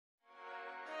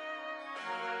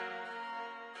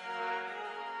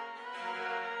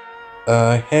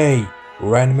Hey,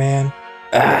 Redman.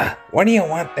 What do you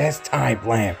want this time,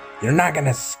 Blam? You're not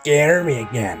gonna scare me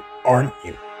again, aren't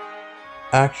you?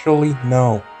 Actually,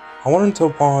 no. I wanted to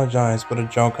apologize for the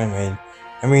joke I made.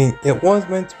 I mean, it was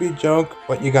meant to be a joke,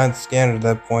 but you got scared at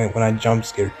that point when I jump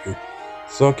scared you.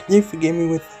 So can you forgive me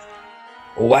with that?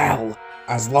 Well,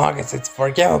 as long as it's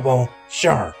forgivable,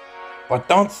 sure. But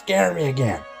don't scare me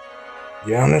again.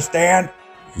 You understand?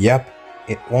 Yep,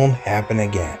 it won't happen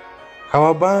again. How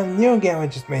about a new game I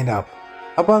just made up?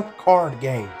 How about card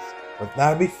games? Would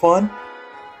that be fun?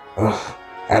 Ugh,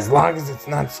 as long as it's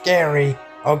not scary,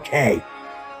 okay.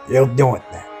 You'll do it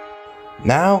then.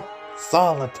 Now,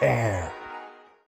 solitaire.